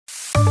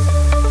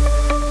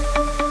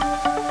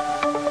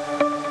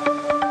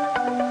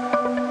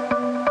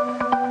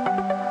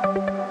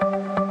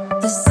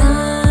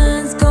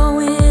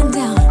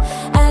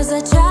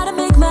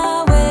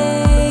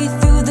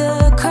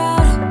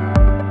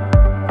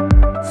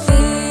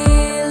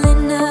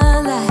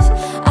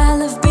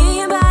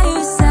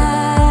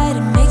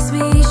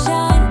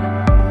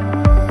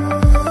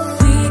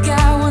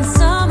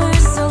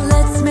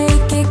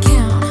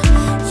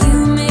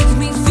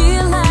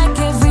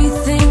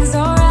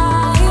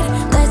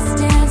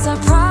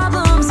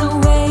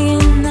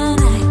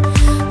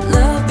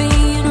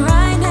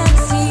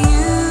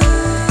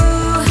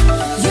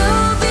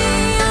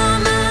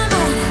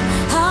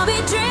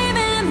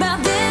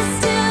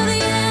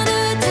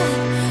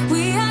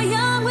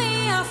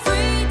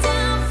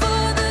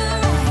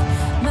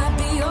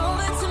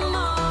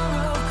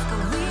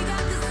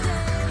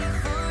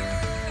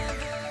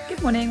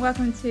morning,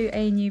 welcome to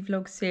a new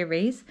vlog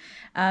series.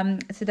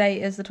 Today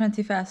is the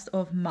 21st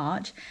of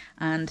March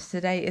and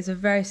today is a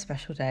very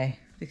special day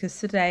because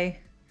today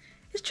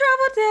is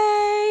travel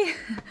day.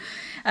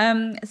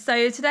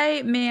 So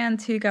today me and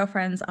two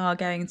girlfriends are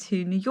going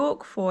to New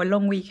York for a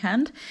long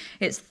weekend.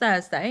 It's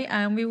Thursday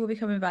and we will be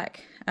coming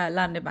back,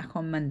 landing back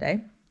on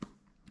Monday.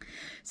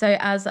 So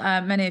as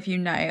many of you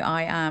know,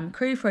 I am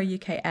crew for a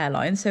UK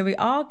airline. So we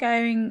are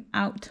going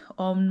out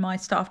on my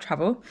staff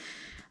travel.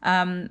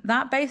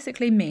 That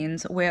basically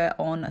means we're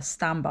on a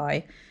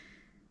standby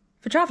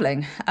for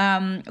traveling.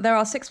 There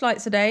are 6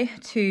 flights a day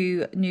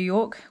to New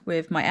York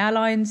with my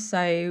airline,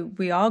 so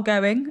we are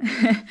going.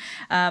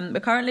 We're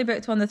currently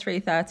booked on the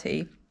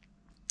 3:30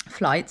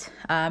 flight.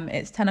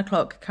 It's 10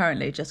 o'clock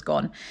currently, just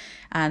gone.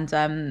 And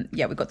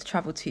yeah, we've got to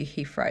travel to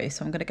Heathrow.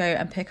 So I'm going to go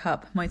and pick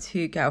up my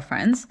 2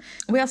 girlfriends.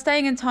 We are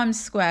staying in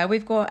Times Square.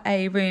 We've got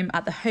a room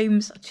at the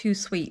Homes 2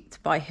 Suite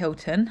by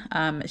Hilton.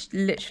 It's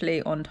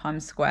literally on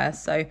Times Square.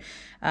 So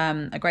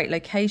a great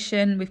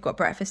location. We've got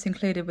breakfast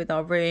included with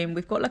our room.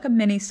 We've got like a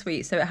mini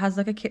suite. So it has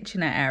like a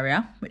kitchenette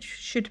area, which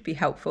should be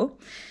helpful.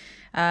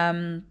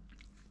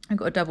 I've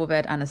got a double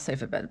bed and a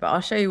sofa bed, but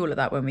I'll show you all of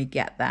that when we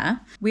get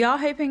there. We are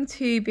hoping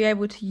to be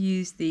able to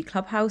use the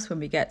clubhouse when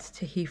we get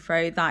to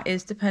Heathrow. That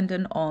is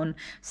dependent on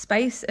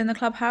space in the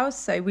clubhouse,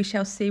 so we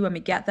shall see when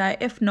we get there.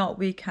 If not,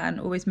 we can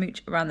always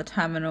mooch around the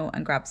terminal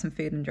and grab some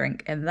food and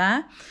drink in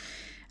there.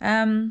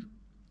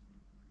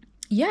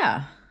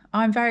 Yeah,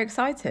 I'm very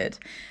excited.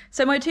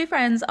 So my 2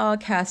 friends are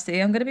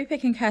Kirsty. I'm going to be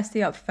picking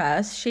Kirsty up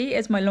first. She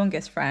is my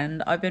longest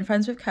friend. I've been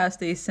friends with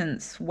Kirsty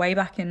since way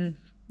back in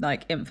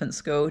like infant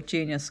school,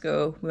 junior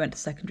school. We went to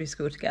secondary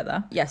school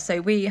together. Yes, so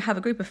we have a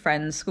group of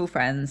friends, school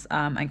friends,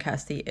 and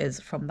Kirsty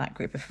is from that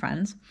group of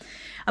friends.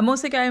 I'm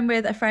also going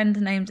with a friend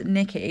named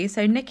Nikki.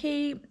 So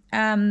Nikki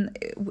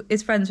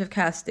is friends with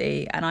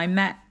Kirsty, and I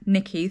met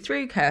Nikki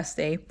through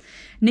Kirsty.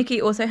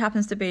 Nikki also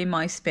happens to be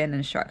my spin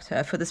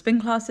instructor for the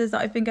spin classes that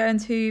I've been going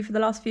to for the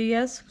last few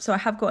years. So I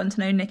have gotten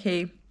to know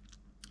Nikki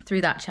through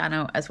that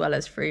channel as well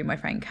as through my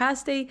friend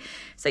Kirsty.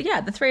 So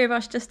yeah, the 3 of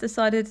us just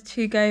decided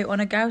to go on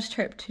a girls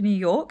trip to New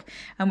York,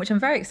 which I'm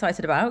very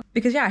excited about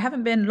because yeah, I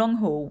haven't been long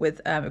haul with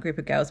a group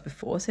of girls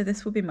before, so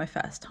this will be my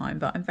first time,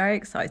 but I'm very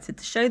excited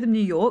to show them New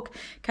York.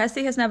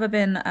 Kirsty has never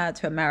been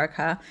to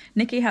America.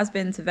 Nikki has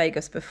been to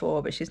Vegas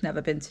before, but she's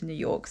never been to New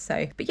York.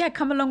 So, but yeah,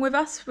 come along with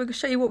us. We'll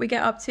show you what we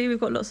get up to. We've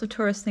got lots of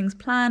tourist things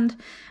planned.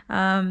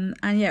 And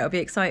yeah, it'll be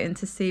exciting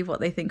to see what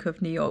they think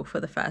of New York for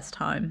the first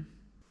time.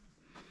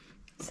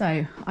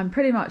 So I'm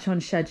pretty much on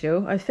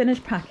schedule. I've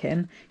finished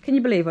packing. Can you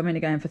believe I'm only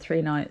going for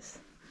 3 nights?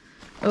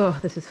 Oh,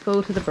 this is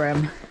full to the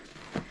brim.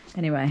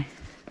 Anyway,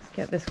 let's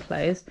get this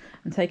closed.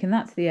 I'm taking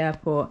that to the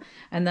airport,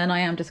 and then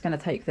I am just going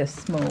to take this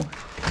small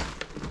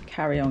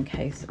carry-on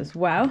case as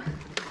well.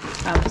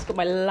 I've just got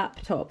my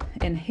laptop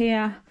in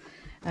here,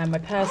 my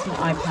personal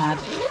iPad,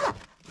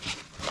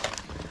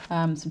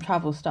 some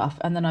travel stuff,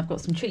 and then I've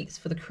got some treats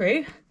for the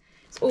crew.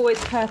 It's always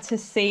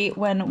courtesy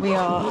when we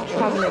are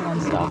travelling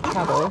on staff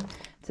travel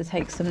to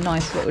take some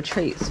nice little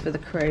treats for the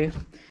crew.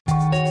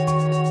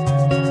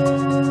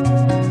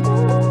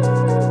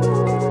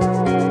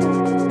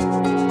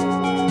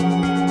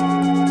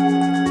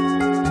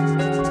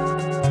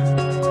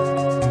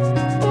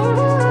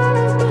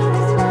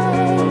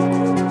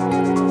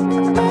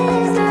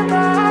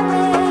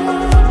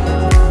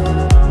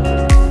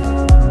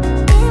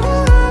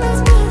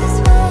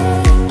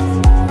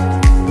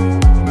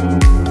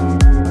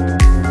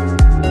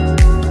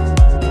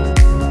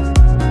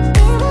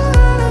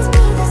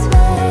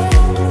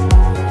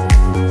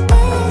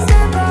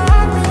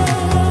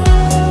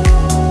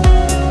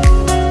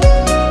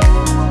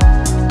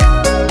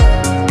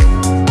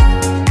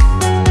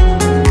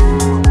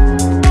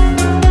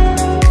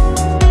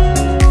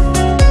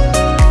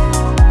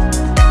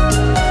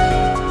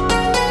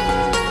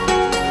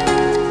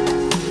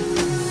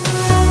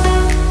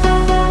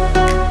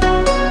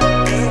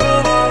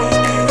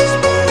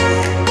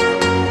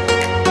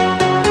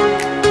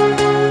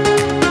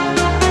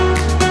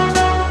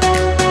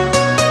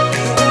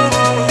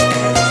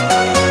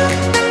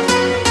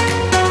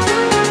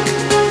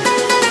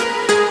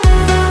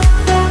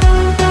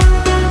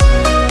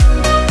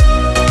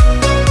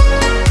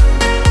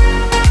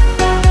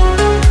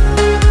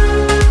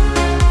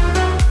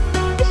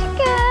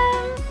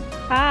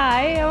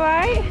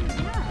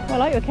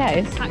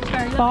 Case.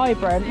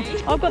 Vibrant.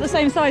 I've got the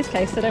same size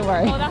case, so don't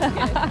worry. Oh, that's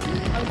good.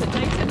 I was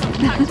adjacent, not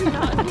packed too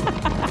much.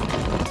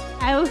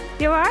 Oh,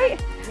 you alright?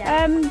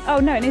 Yes. Oh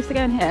no, it needs to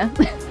go in here.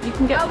 You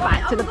can get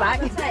back to the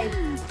back.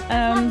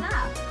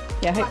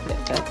 Yeah, hopefully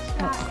it fits.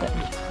 That's it.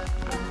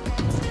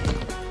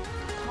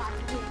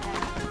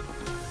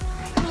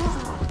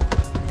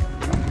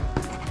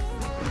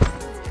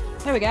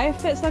 There we go.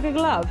 Fits like a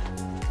glove.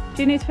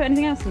 Do you need to put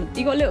anything else in?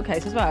 You got a little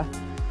case as well?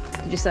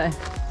 Did you say?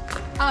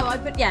 Oh, I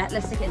put, yeah,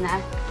 let's stick it in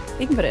there.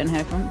 You can put it in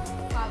here, front.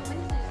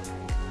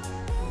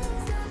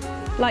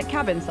 Like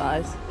cabin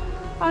size?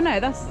 Oh no,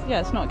 that's,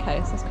 yeah, it's not a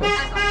case, that's cool.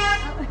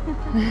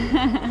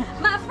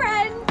 My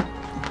friend!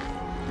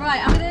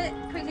 Right, I'm gonna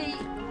quickly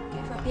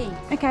go for a pee.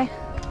 Okay.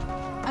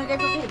 I'm going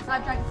to go for pizza.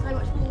 I've drank so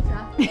much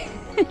water.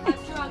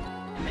 I've drunk.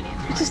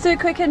 Just do a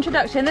quick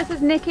introduction. This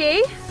is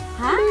Nikki.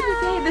 Hi.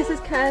 Hello, Nikki. This is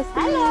Kirsty.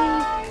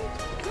 Hello.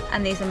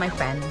 And these are my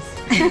friends.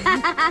 I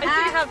do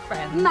have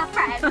friends. My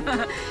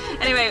friend.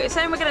 Anyway,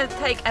 so we're going to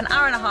take an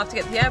hour and a half to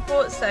get to the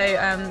airport, so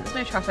there's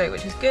no traffic,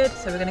 which is good.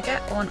 So we're going to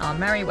get on our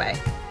merry way.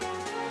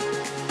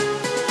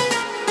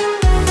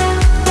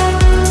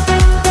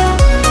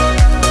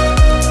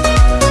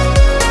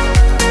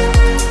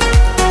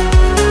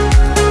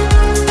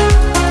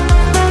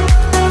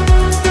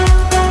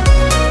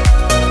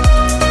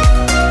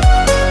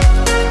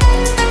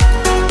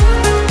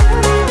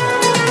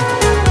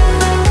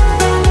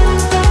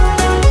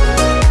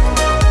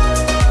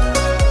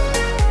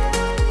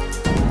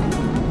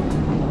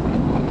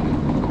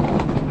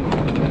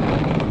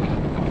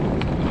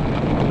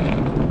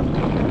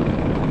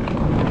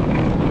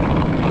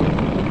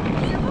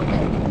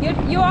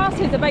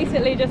 Are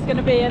basically just going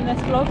to be in this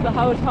vlog the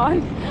whole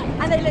time.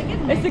 And they look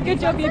good. It's a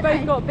good job you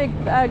both got big,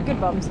 good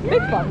bums.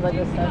 Big bums, I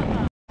just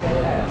said.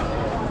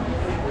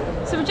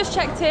 So we've just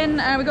checked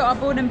in. We got our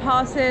boarding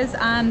passes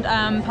and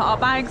put our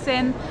bags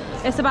in.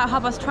 It's about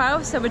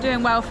 12:30, so we're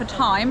doing well for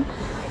time.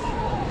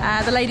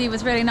 The lady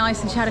was really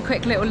nice and she had a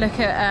quick little look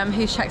at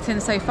who's checked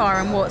in so far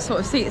and what sort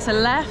of seats are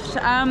left.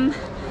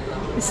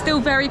 It's still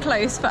very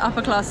close for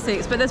upper class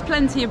seats, but there's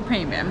plenty of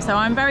premium, so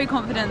I'm very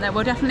confident that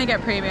we'll definitely get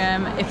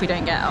premium if we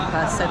don't get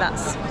upper, so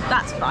that's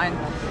fine.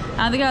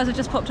 The girls have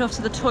just popped off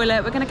to the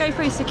toilet. We're going to go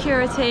through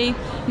security.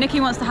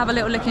 Nikki wants to have a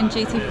little look in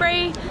duty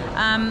free.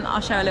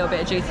 I'll show a little bit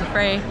of duty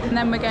free, and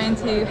then we're going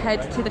to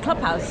head to the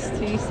clubhouse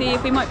to see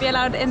if we might be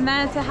allowed in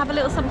there to have a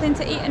little something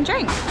to eat and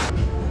drink.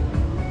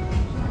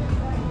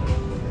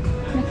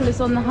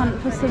 Nicola's on the hunt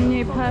for some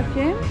new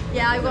perfume.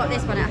 Yeah, I've got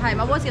this one at home.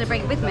 I was going to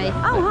bring it with me.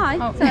 Oh, hi.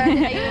 Oh, so I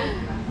didn't know you.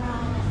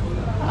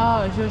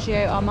 Oh,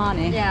 Giorgio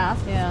Armani. Yeah.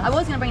 Yeah. I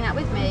was going to bring that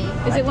with me.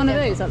 Is it one of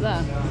those up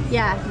there?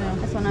 Yeah,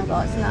 that's one I've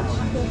got. It's lush.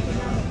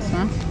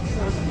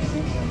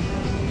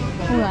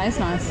 Oh, that is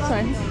nice.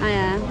 Sorry.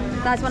 Yeah,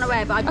 that's one I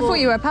wear, but I thought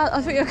you were a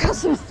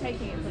customer.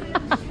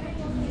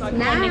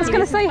 Nah. I was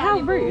going to say, how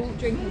rude.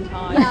 Drinking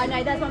time. Yeah,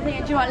 no, that's one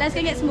thing. Do you know what? Let's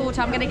go get some water.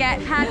 I'm going to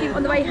get perfume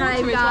on the way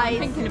home, What guys. I'm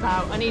thinking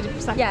about. I need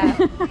a second. Yeah,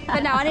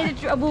 but no, I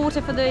need a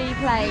water for the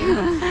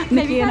plane.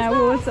 Nikki and her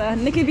water.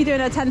 Nikki be doing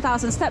her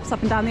 10,000 steps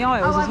up and down the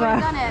aisles Oh, as well.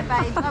 I've already done it,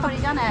 babe. I've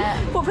already done it.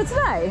 What, for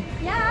today?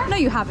 Yeah. No,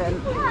 you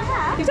haven't.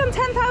 Yeah. You've done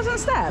 10,000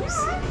 steps?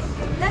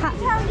 Let me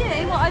tell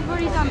you what I've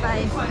already done,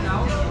 babe.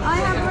 I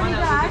have already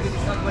done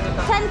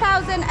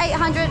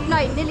 10,800,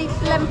 no, nearly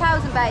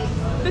 11,000, babe.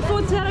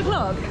 Before 10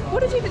 o'clock? What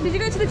did you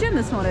go to the gym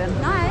this morning?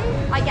 No,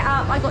 I get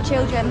up, I got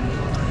children.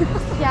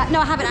 Yeah, no,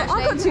 I haven't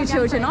actually. I've got 2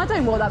 children. I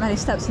don't walk that many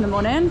steps in the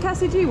morning.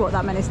 Cassie, do you walk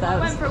that many steps? I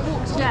went for a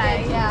walk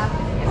today. Yeah.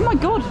 Oh my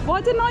god,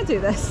 why didn't I do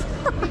this?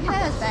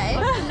 Because, babe.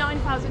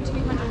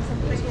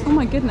 9,273. Oh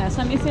my goodness,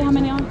 let me see how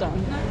many I've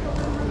done.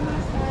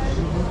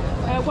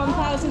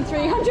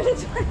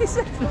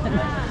 1,327.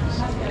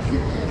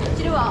 Do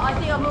you know what? I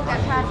think I'm all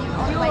going perfume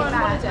on the way You're on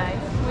back. holiday.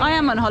 I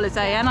am on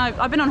holiday and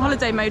I've been on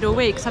holiday mode all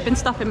week, so I've been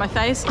stuffing my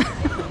face. Do you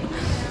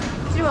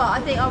know what?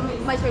 I think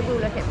most people will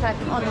look at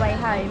perfume on the way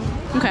home.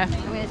 Okay.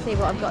 I'm going to see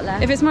what I've got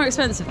left. If it's more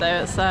expensive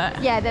though, it's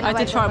yeah, then I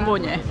did try and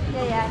warn you.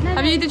 Yeah.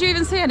 No, Did you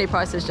even see any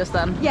prices just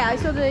then? Yeah, I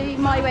saw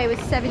my way was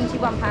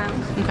 £71.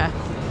 Okay.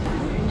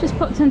 Just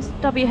popped into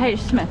WH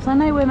Smith's. I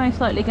know we're most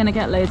likely going to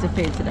get loads of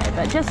food today,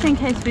 but just in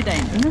case we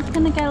don't, I'm just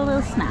going to get a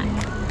little snack.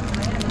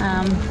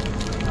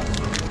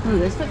 Oh,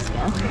 this looks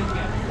good.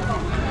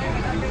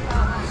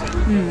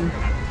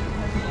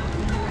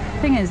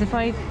 Thing is,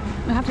 I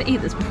have to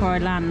eat this before I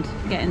land,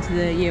 get into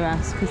the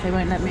US, because they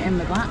won't let me in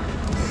with that.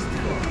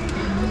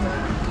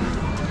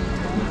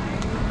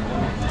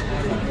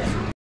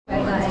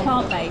 It's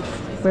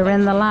plant-based. We're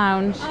in the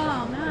lounge.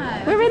 Oh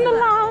no. We're in the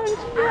lounge.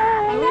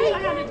 Yay!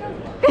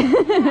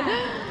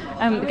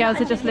 The girls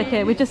are just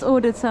looking. We've just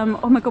ordered some.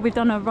 Oh my god, we've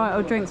done a right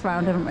old drinks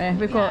round, haven't we?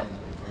 We've got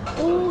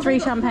 3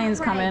 champagnes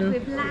coming,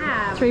 3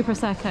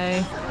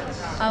 prosecco.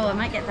 Oh, I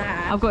might get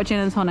that. I've got a gin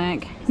and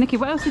tonic. Nikki,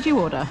 what else did you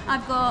order?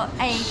 I've got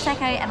a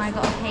Prosecco and I've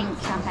got a pink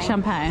champagne.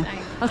 Champagne.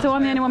 Oh, so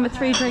I'm the only one with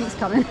 3 drinks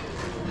coming.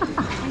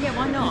 Yeah,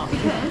 why not?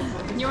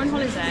 Because you're on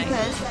holiday.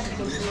 Because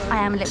I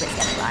am a little bit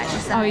scared of flying.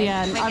 So Oh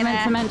yeah, I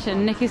meant to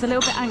mention Nikki's a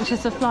little bit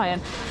anxious of flying,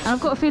 and I've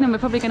got a feeling we're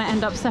probably going to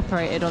end up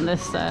separated on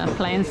this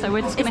plane. So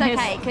we're just It's going to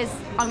okay because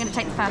I'm going to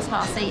take the first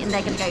class seat and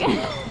they're going to go.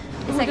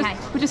 It's okay.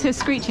 We'll just hear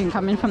screeching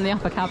coming from the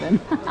upper cabin.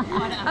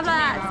 I'm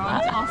like,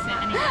 Pass it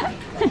anyway.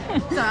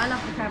 sorry, I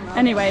love the camera.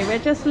 Anyway, we're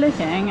just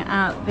looking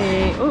at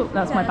the. Oh,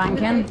 that's my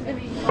banking.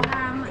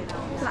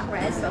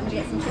 Flatbread, so I'm going to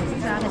get some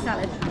chips and a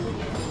salad.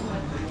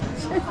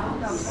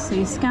 So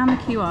you scan the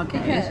QR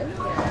code,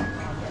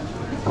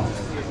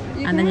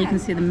 and then you can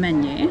see the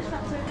menu.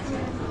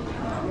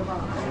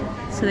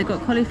 So they've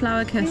got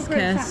cauliflower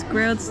couscous,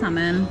 grilled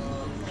salmon,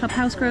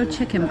 clubhouse grilled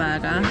chicken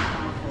burger,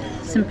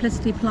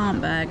 simplicity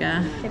plant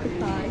burger.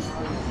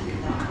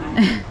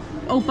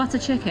 Oh, butter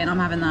chicken, I'm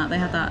having that. They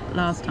had that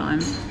last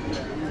time.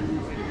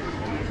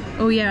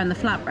 Oh yeah, and the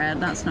flatbread,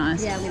 that's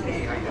nice. Yeah, we'll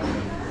be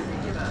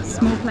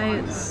small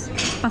plates,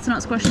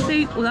 butternut squash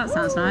soup. Oh, that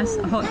sounds nice.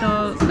 A hot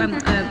dog,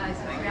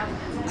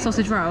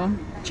 sausage roll,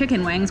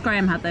 chicken wings.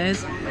 Graham had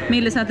those.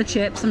 Mila's had the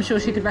chips. I'm sure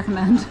she could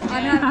recommend.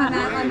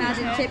 I'm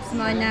adding chips to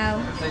mine now.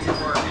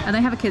 And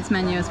they have a kids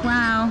menu as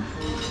well.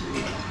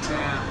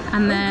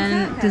 And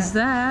then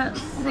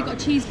desserts. They've got a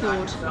cheese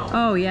board.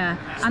 Oh yeah,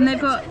 and they've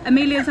got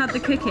Amelia's had the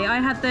cookie. I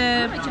had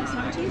the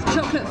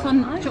chocolate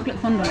fondant.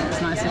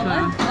 It's nice as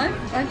well.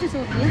 I've just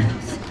ordered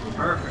this.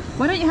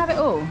 Why don't you have it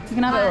all? You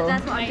can have it all.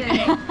 That's what I'm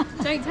doing.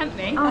 Don't tempt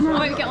me. I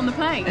won't get on the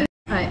plane.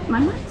 Right, my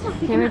mind's not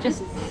Here are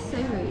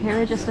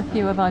just a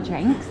few of our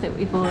drinks that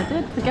we've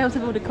ordered. The girls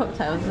have ordered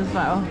cocktails as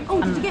well.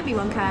 Oh, did you get me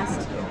one,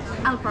 Kirst?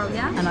 Alcohol,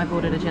 yeah? And I've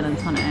ordered a gin and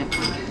tonic.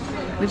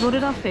 We've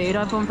ordered our food.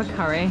 I've gone for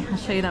curry. I'll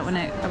show you that when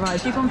it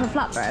arrives. You've gone for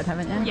flatbread,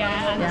 haven't you?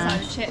 Yeah, and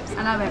salad chips.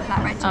 And I went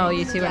flatbread too. Oh,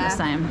 you two went the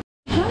same.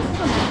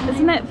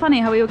 Isn't it funny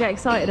how we all get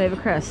excited over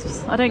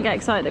crisps? I don't get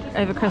excited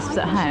over crisps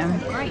at home.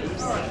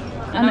 Grapes.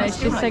 I know, it's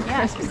just so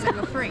crisp. Because they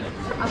were free.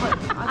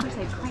 I would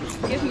say grapes.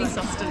 Give me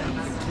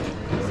sustenance.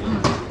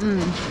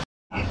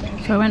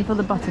 So I went for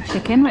the butter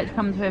chicken, which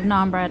comes with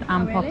naan bread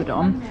and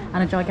poppadom,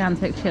 and a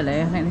gigantic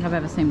chilli. I don't think I've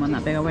ever seen one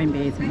that big. I won't be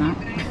eating that.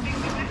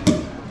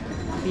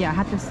 But yeah, I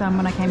had this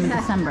when I came in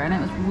December, and it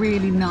was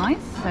really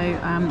nice. So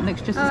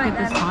looks just as good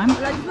this time.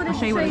 I'll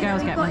show you what the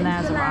girls get when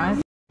theirs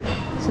arrive.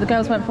 So the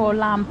girls went for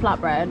lamb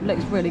flatbread.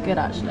 Looks really good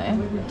actually.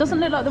 Doesn't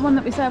look like the one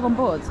that we serve on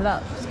board, so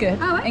that's good.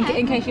 Oh, okay.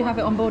 In case you have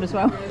it on board as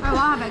well. Oh,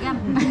 I'll have it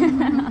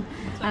again.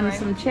 And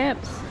some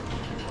chips.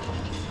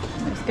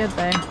 Looks good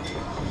though.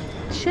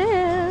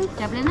 Cheers!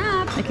 Doubling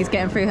up. Nikki's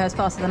getting through hers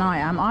faster than I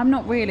am. I'm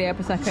not really a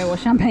Prosecco or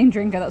champagne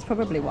drinker, that's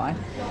probably why.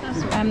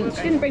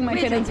 She didn't bring my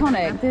gin and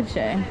tonic, did she?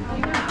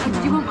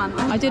 Did you want one?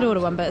 I did order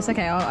one, but it's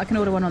okay. I can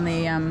order one on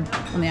the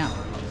app.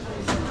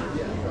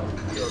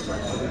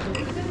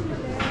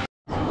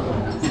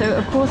 So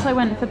of course I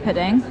went for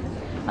pudding.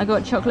 I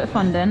got chocolate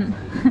fondant.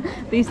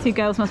 These two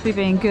girls must be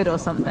being good or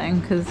something,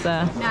 because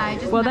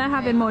well, they're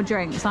having more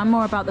drinks. I'm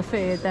more about the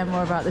food, they're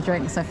more about the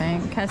drinks, I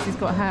think. Kirsty's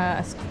got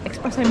her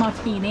espresso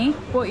martini.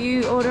 What are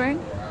you ordering?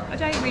 I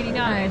don't really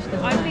know.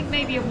 No, I think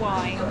maybe a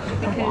wine.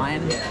 A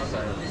wine.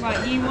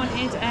 Right, you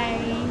wanted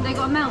a... They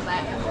got a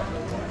Malbec.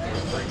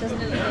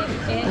 Doesn't it look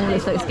like Oh,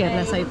 this looks good.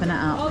 Let's open it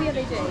up. Oh yeah,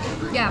 they do.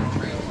 Yeah.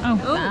 Oh,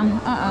 damn.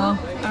 Uh-oh.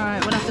 All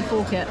right, we'll have to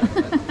fork it.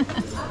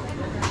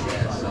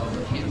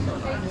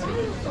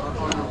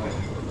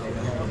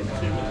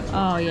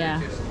 Oh, yeah.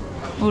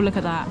 Oh, look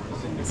at that.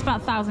 It's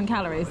about 1,000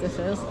 calories, this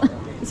is.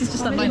 This is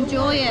just like my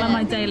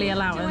daily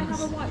allowance.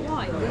 Do I have a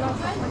white wine?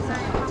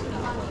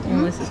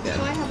 Oh, this is good.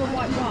 If I have a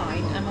white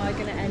wine, am I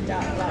going to end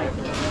up like...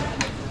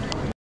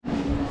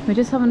 We're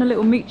just having a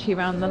little moochie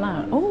around the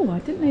lounge. Oh, I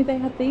didn't know they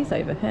had these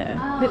over here.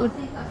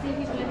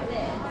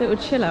 Little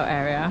chill out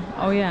area.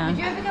 Oh, yeah. Did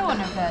you ever go on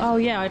a first? Oh,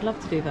 yeah, I'd love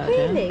to do that.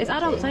 Really? Jen. It's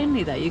adults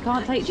only, though. You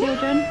can't take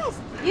children. Yes!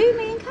 You,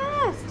 me and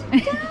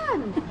Kirst.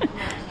 Done!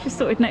 She's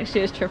sorted next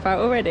year's trip out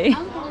already.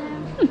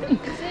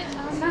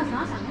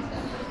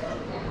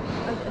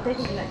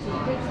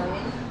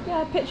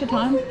 Yeah, picture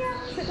time.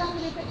 Sit down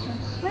with your picture.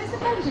 Where's the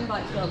friends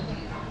invite gone?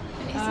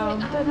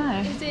 Don't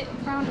know. Is it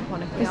frowned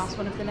upon if we ask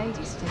one of the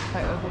ladies to take a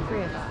photo of all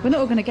three of us? We're not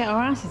all going to get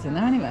our asses in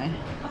there anyway.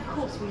 Of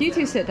course we You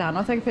two sit down.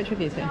 I'll take a picture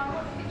of you two.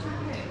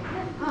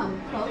 Oh,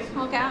 well,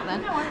 I'll get out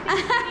then.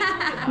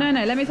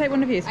 No, let me take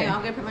one of you two. Hang on,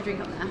 I'm going to put my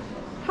drink up there.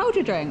 Hold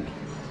your drink.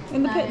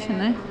 In the picture,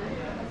 no?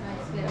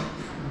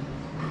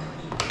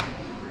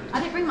 I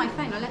didn't bring my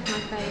phone, I left my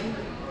phone.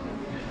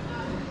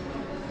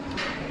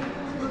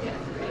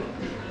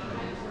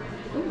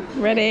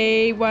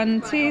 Ready?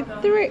 1, 2,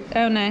 3.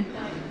 Oh no.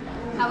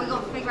 Now we've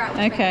got to figure out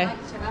which Okay. way we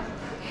like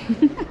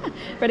each other.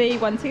 Ready?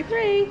 1, 2,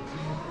 3.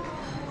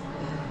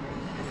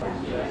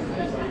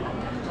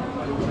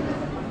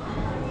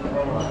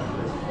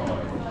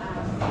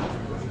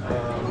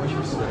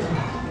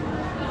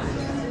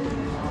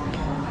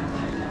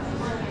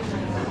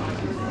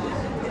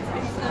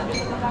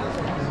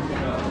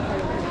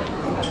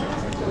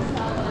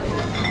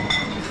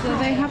 So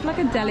they have like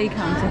a deli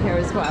counter here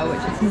as well,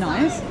 which is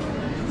nice.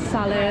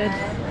 Salad,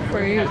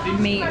 fruit,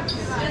 meat.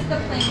 Just the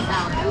plain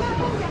salad.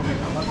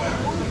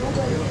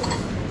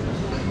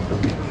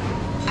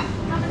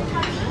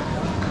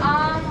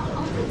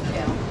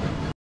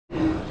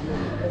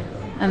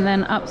 And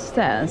then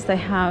upstairs they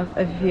have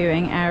a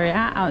viewing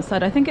area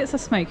outside. I think it's a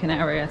smoking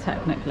area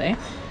technically,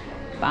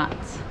 but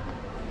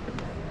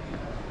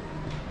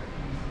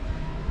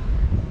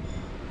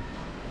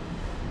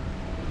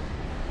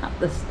up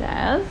the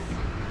stairs.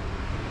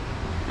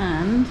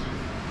 And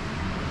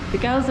the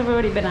girls have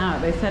already been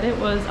out. They said it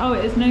was, oh,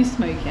 it is no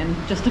smoking,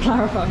 just to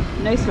clarify,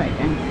 no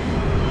smoking.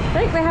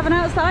 Look, they have an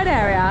outside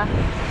area.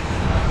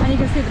 And you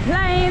can see the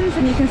planes,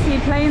 and you can see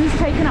planes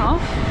taking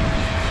off.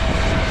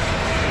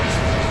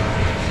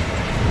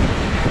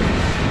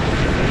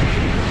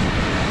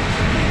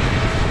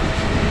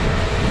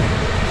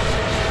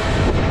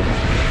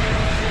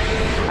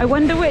 I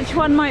wonder which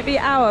one might be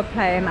our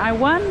plane. I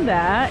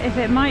wonder if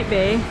it might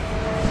be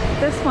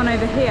this one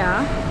over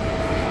here.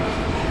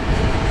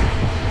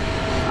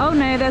 Oh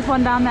no, there's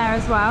one down there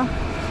as well.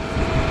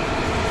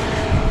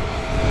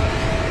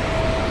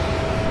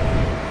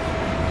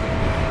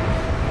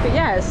 But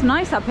yeah, it's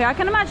nice up here. I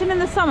can imagine in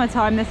the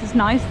summertime this is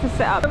nice to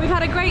sit up. We've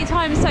had a great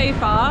time so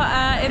far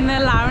in the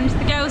lounge.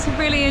 The girls have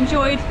really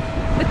enjoyed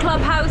the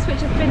clubhouse,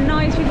 which has been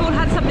nice. We've all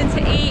had something to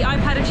eat.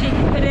 I've had a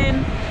cheeky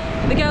pudding.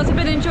 The girls have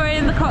been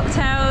enjoying the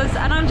cocktails,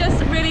 and I'm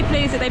just really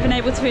pleased that they've been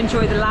able to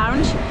enjoy the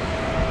lounge.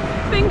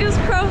 Fingers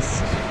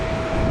crossed.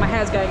 My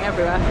hair's going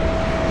everywhere.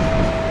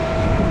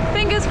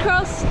 Fingers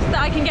crossed that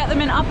I can get them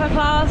in upper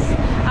class.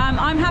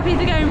 I'm happy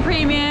to go in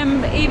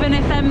premium, even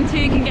if them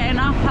two can get in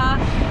upper.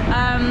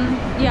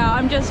 Yeah,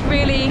 I'm just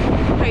really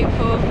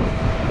hopeful.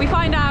 We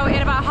find out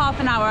in about half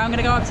an hour. I'm going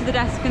to go up to the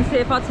desk and see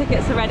if our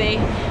tickets are ready,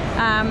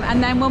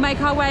 and then we'll make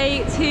our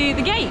way to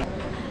the gate.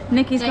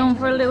 Nikki's gone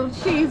for a little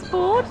cheese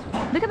board.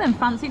 Look at them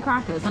fancy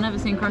crackers. I've never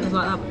seen crackers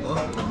like that before.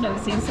 I've never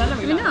seen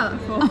celery like that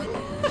before.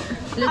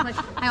 It looks like,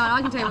 hang on,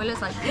 I can tell you what it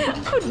looks like.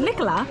 Oh,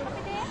 Nicola,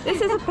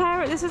 this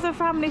is a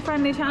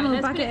family-friendly channel.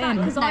 Let's Back put it back,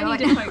 in. because I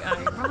need a photo,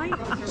 right?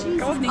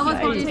 Jesus, I was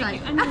going to do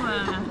take so. you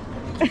anywhere.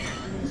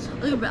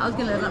 I was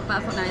going to look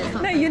back for now. It's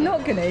not No, you're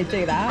not gonna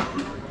do that.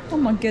 Oh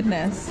my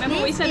goodness. Remember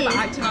what we said about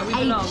acting like we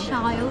belong? a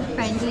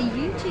child-friendly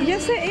YouTube.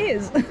 Yes, it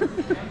is.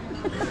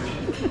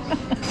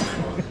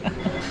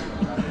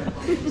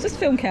 Just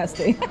film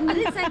Kirsty. I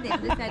didn't say this, I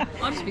just said...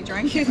 I'll just be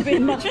drinking. She's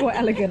being much more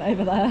elegant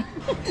over there.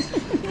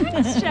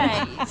 Thanks,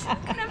 Chase.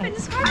 I've never been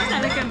described as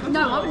elegant before.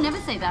 No, I would never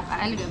say that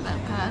about elegant, but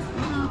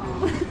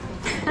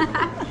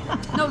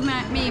not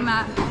me and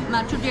my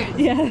tradition.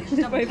 Yeah,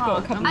 we've both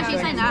got a couple. Actually,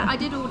 saying that, I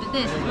did order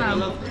this as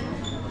well.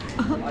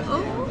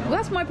 Well,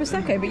 that's my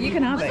prosecco, but you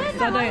can have it.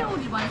 'Cause I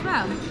ordered one as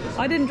well.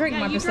 I didn't drink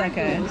my you drank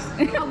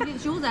prosecco. Oh,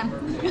 it's yours then.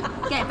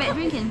 Get a bit of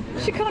drinking.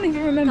 She can't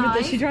even remember that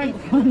Guys, she drank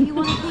if one. you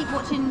want to keep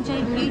watching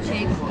Jade on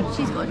YouTube,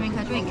 she's got to drink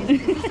her drink.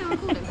 Is this still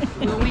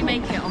recording? Will we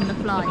make it on the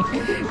fly?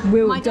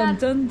 Will My dun dad-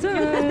 dun So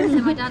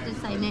dun. my dad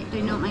did say, Nick,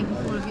 do not make a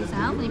fool of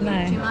yourself. And if you No.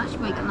 drink too much, you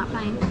won't get on that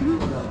plane.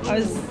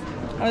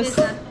 I was.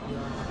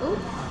 Ooh.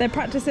 They're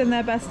practicing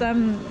their best.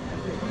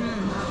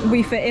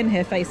 We fit in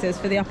here faces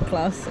for the upper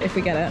class if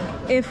we get it.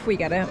 If we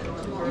get it.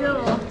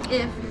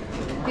 If,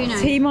 you know.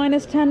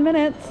 T-minus 10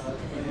 minutes.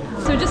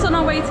 So we're just on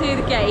our way to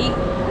the gate.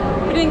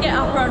 We didn't get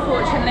upper,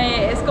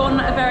 unfortunately. It's gone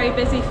a very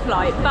busy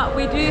flight, but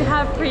we do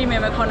have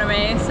premium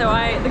economy, so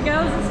the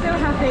girls are still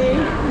happy.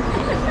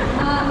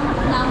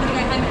 Now I'm going to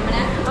go home in a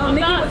minute. Oh,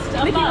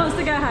 Nikki buzzed. wants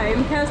to go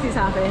home. Kirsty's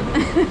happy.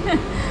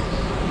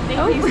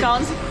 Nikki's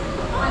gone.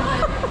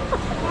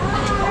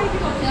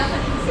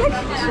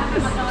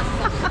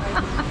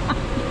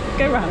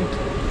 Go round.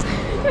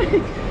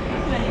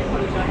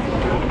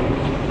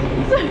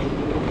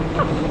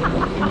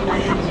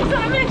 She's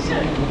on a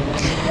mission.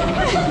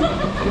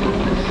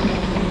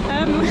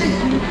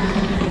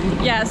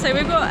 Yeah, so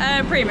we've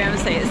got premium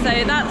seats,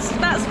 so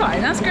that's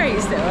fine. That's great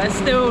still. It's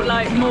still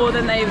like more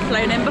than they've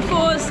flown in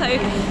before, so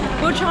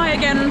we'll try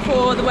again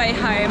for the way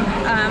home.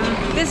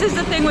 This is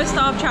the thing with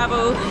staff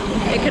travel.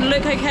 It can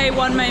look okay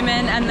one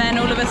moment and then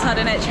all of a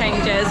sudden it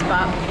changes,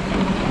 but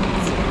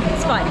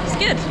it's fine. It's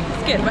good.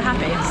 It's good. We're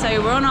happy.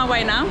 So we're on our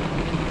way now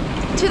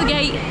to the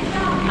gate,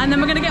 and then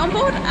we're going to get on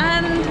board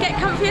and get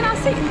comfy in our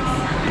seats.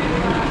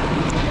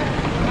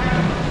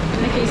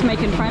 Nikki's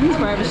making friends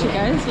wherever she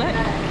goes. Look.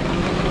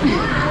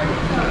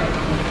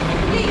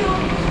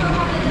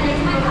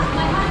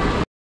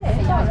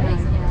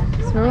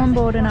 So we're on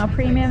board in our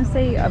premium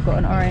seat. I've got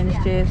an orange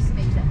juice,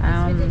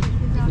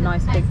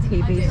 nice big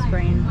TV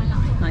screen,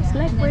 nice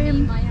leg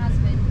room.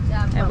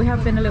 We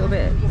have been a little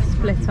bit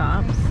split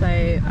up, so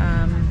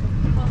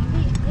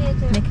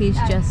Nikki's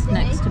just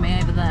next to me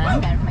over there,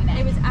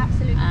 It was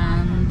absolutely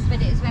and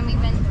but it was when we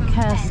went from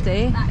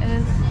Kirsty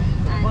is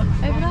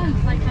over there.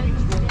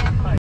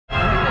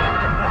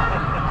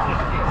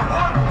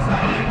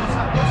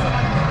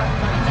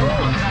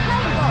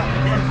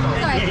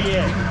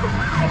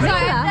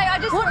 Sorry, no, I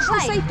just Watch the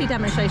want to say. safety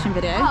demonstration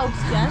video. Oh,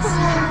 yes.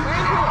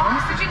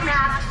 Oxygen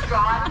masks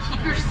on, keep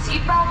your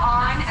seatbelt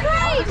on, and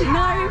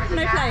No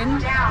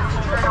plane. down to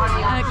turn on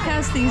the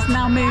Kirsty's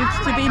now moved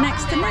to be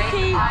next to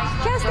Nikki.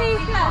 Kirsty!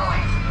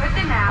 Put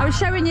the I mask was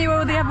showing you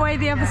all the other way, over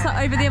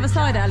the other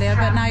side earlier,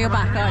 but now you're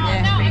back, aren't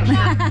you?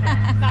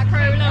 Back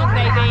row along,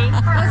 baby.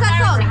 What's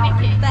that song?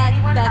 Nikki. Back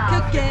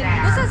cooking.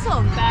 What's that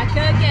song? Back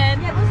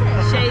again. Yeah, what's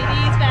it?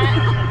 Shady's back.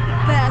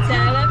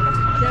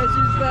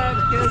 Kirsty's back,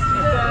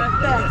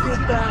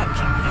 Kirsty's back.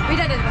 We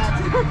don't know the words.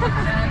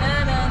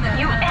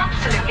 You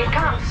absolutely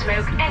can't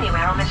smoke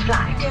anywhere on this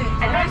flight.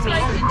 And that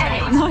means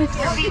anywhere. Nice.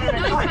 Not even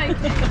in the No toilet.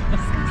 smoking.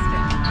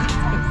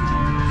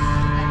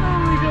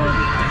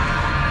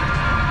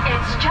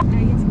 It's just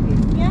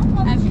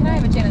Can I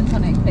have a gin and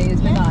tonic,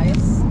 please, with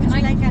ice? Can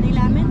I Like any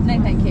lemon? No,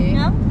 thank you.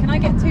 No? Can I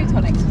get 2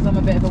 tonics because I'm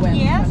a bit of a wimp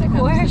Yeah, when it of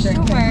comes course, to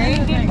don't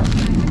drinking. worry.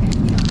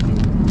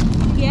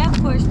 Yeah,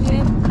 of course,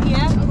 Jim.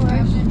 Yeah, of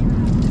course.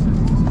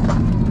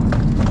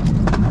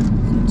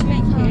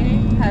 Thank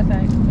you.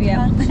 Perfect.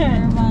 Yeah.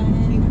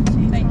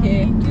 Thank you.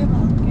 You're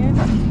welcome.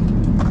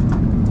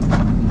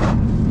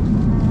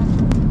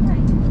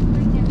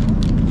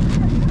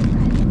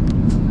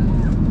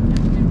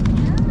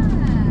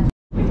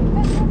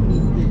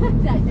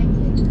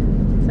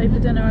 So for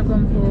dinner I've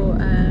gone for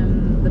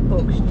the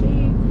pork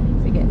stew.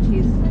 We get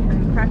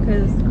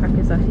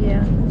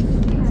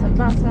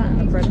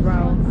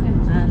roll,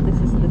 and this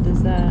is the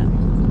dessert.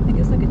 I think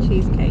it's like a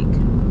cheesecake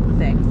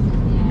thing,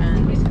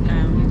 and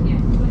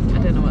I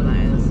don't know what that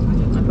is.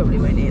 I probably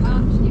won't eat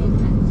that.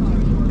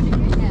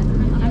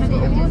 And I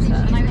got a water.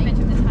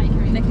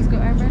 Nikki's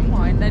got her red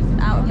wine. They're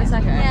out of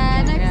Prosecco.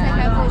 Yeah, no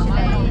Prosecco,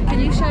 unfortunately. Can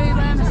you show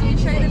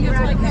them your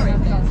Thai curry?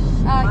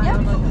 Yeah.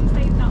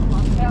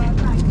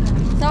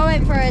 So I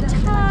went for a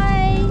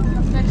Thai.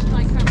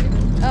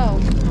 Oh.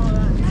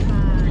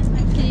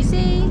 Can you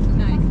see?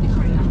 No.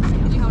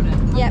 Can you hold it?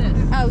 Yep.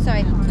 Oh,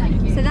 sorry.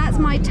 So that's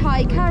my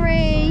Thai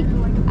curry.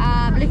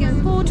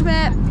 Looking forward to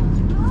it.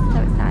 So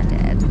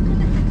excited.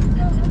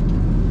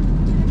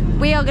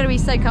 We are going to be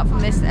soaked up from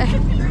this though.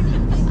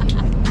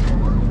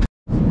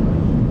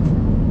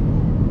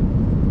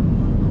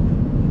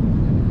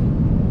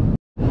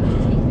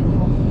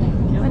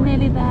 We're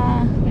nearly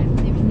there.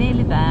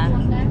 Nearly there.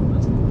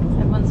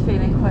 Everyone's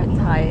feeling quite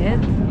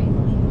tired.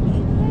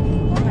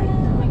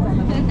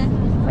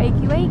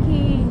 Wakey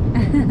wakey.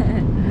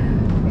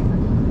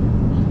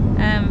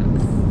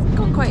 It's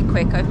gone quite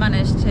quick. I've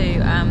managed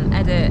to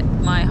edit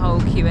my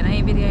whole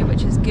Q&A video,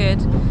 which is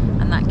good,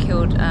 and that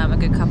killed a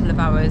good couple of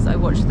hours. I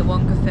watched the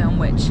Wonka film,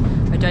 which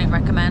I don't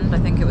recommend. I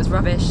think it was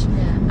rubbish.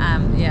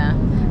 Yeah,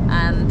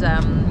 and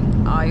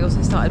I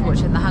also started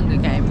watching the Hunger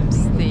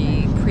Games,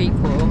 the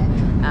prequel,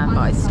 but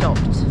I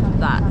stopped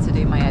that to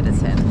do my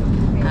editing.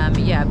 But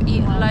yeah, I've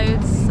eaten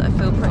loads. I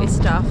feel pretty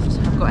stuffed.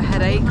 I've got a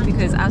headache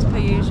because, as per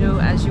usual,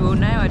 as you all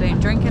know, I don't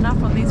drink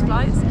enough on these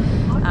flights.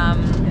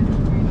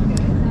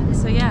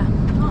 So yeah,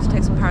 I'll just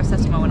take some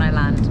paracetamol when I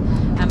land.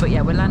 But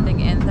yeah, we're landing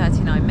in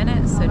 39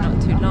 minutes, so not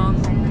too long.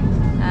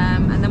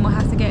 And then we'll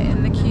have to get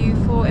in the queue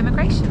for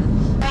immigration.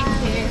 Thank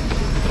you.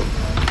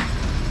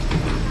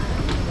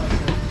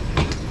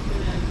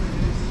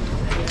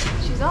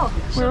 She's off.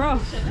 We're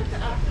off.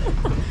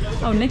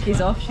 Oh,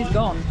 Nikki's off. She's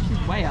gone.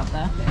 She's way up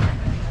there.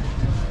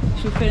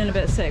 She was feeling a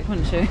bit sick,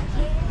 wasn't she?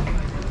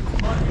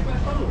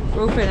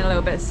 We're all feeling a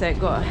little bit sick,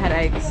 got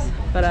headaches,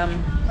 but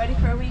Ready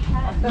for a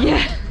weekend?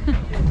 yeah.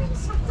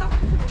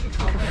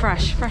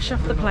 fresh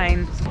off the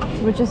plane.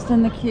 We're just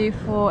in the queue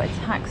for a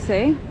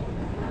taxi.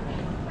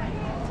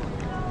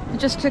 It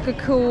just took a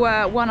cool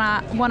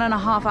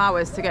 1.5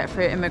 hours to get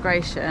through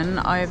immigration.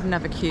 I've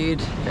never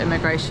queued for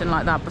immigration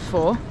like that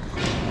before,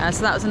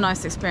 so that was a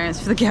nice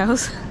experience for the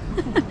girls.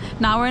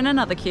 Now we're in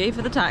another queue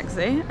for the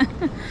taxi.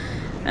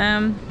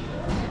 And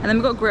then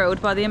we got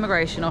grilled by the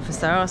immigration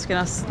officer, asking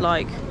us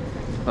like,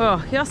 oh,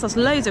 he asked us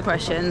loads of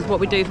questions: what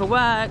we do for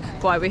work,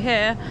 why we're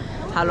here,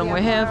 how long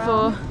we're here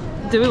for.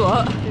 Do we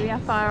what? Do we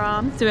have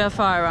firearms? Do we have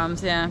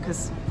firearms? Yeah,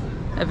 because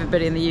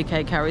everybody in the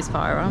UK carries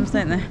firearms,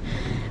 don't they?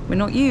 We're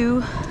not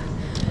you.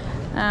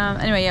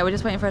 Anyway, yeah, we're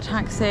just waiting for a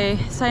taxi.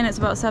 Saying it's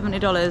about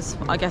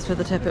 $70. I guess with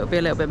the tip it'll be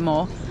a little bit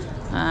more.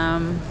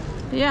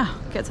 But yeah,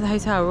 get to the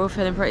hotel. We're all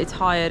feeling pretty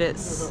tired.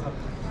 It's,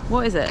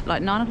 what is it,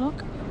 like 9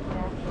 o'clock?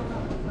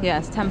 Yeah,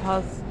 it's 10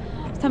 past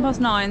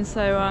 9,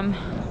 so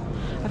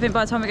I think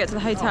by the time we get to the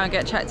hotel and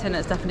get checked in,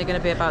 it's definitely going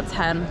to be about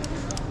 10.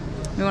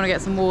 We want to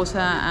get some water,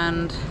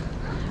 and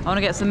I want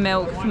to get some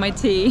milk for my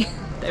tea.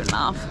 Don't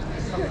laugh.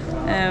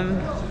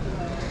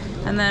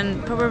 And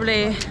then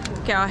probably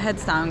get our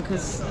heads down,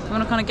 because we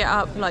want to kind of get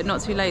up like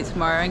not too late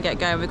tomorrow and get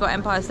going. We've got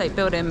Empire State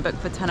Building booked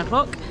for 10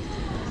 o'clock,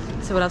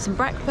 so we'll have some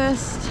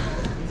breakfast.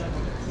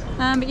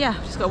 But yeah,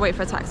 just got to wait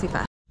for a taxi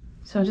first.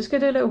 So I'm just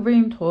going to do a little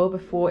room tour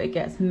before it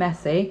gets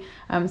messy.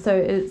 So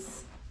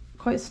it's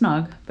quite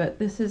snug, but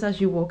this is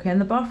as you walk in.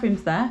 The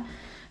bathroom's there.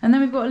 And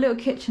then we've got a little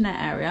kitchenette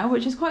area,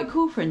 which is quite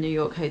cool for a New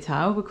York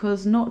hotel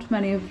because not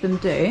many of them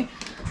do.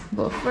 We've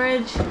got a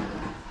fridge.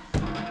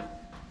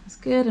 That's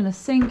good. And a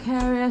sink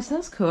area, so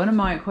that's cool. And a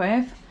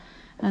microwave.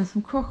 And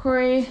some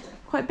crockery.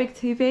 Quite big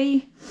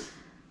TV.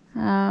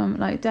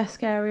 Like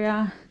desk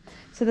area.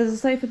 So there's a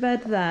sofa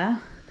bed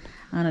there.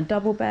 And a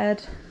double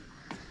bed.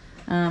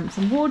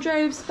 Some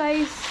wardrobe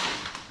space,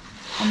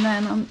 and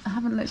then I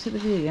haven't looked at the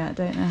view yet. I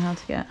don't know how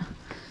to get.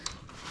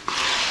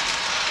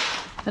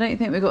 I don't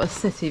think we've got a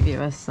city view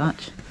as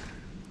such.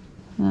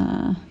 You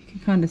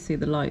can kind of see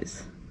the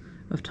lights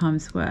of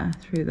Times Square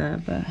through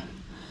there, but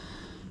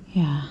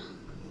yeah,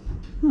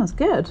 that's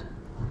good.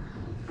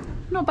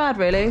 Not bad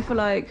really for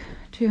like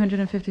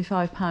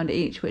 £255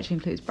 each, which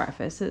includes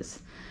breakfast.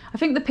 I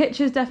think the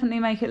pictures definitely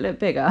make it look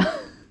bigger,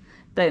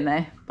 don't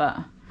they?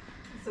 But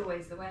It's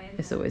always the way.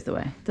 it's always the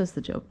way. Does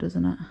the job,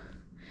 doesn't it?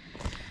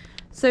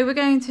 So we're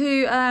going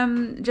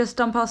to just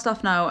dump our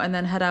stuff now and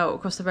then head out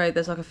across the road.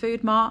 There's like a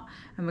food mart,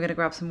 and we're going to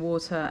grab some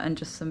water and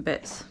just some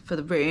bits for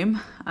the room.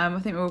 I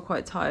think we're all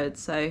quite tired,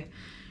 so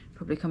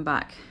probably come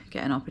back,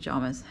 get in our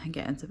pyjamas and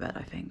get into bed,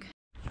 I think.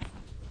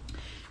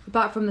 We're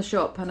back from the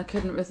shop and I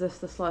couldn't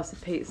resist a slice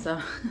of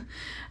pizza.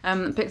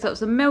 Picked up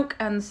some milk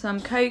and some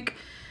Coke.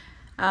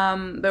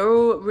 They're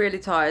all really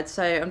tired,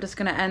 so I'm just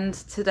going to end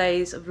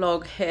today's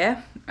vlog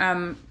here.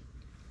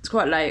 It's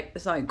quite late,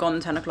 it's like gone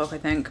 10 o'clock I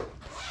think.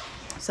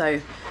 So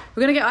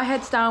we're going to get our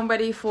heads down,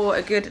 ready for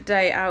a good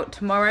day out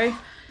tomorrow.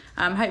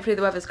 Hopefully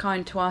the weather's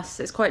kind to us.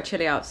 It's quite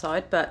chilly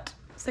outside, but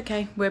it's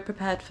okay, we're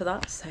prepared for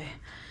that. So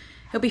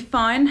He'll be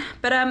fine.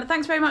 But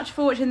thanks very much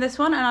for watching this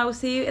one, and I will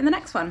see you in the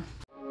next one.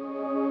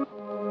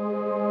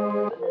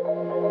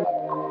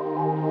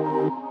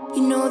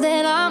 You know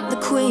that I'm the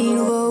queen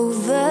of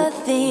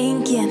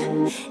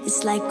overthinking.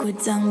 It's like we're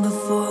done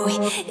before we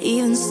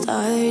even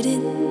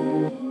started.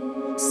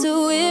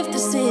 So if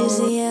this is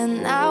the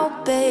end, I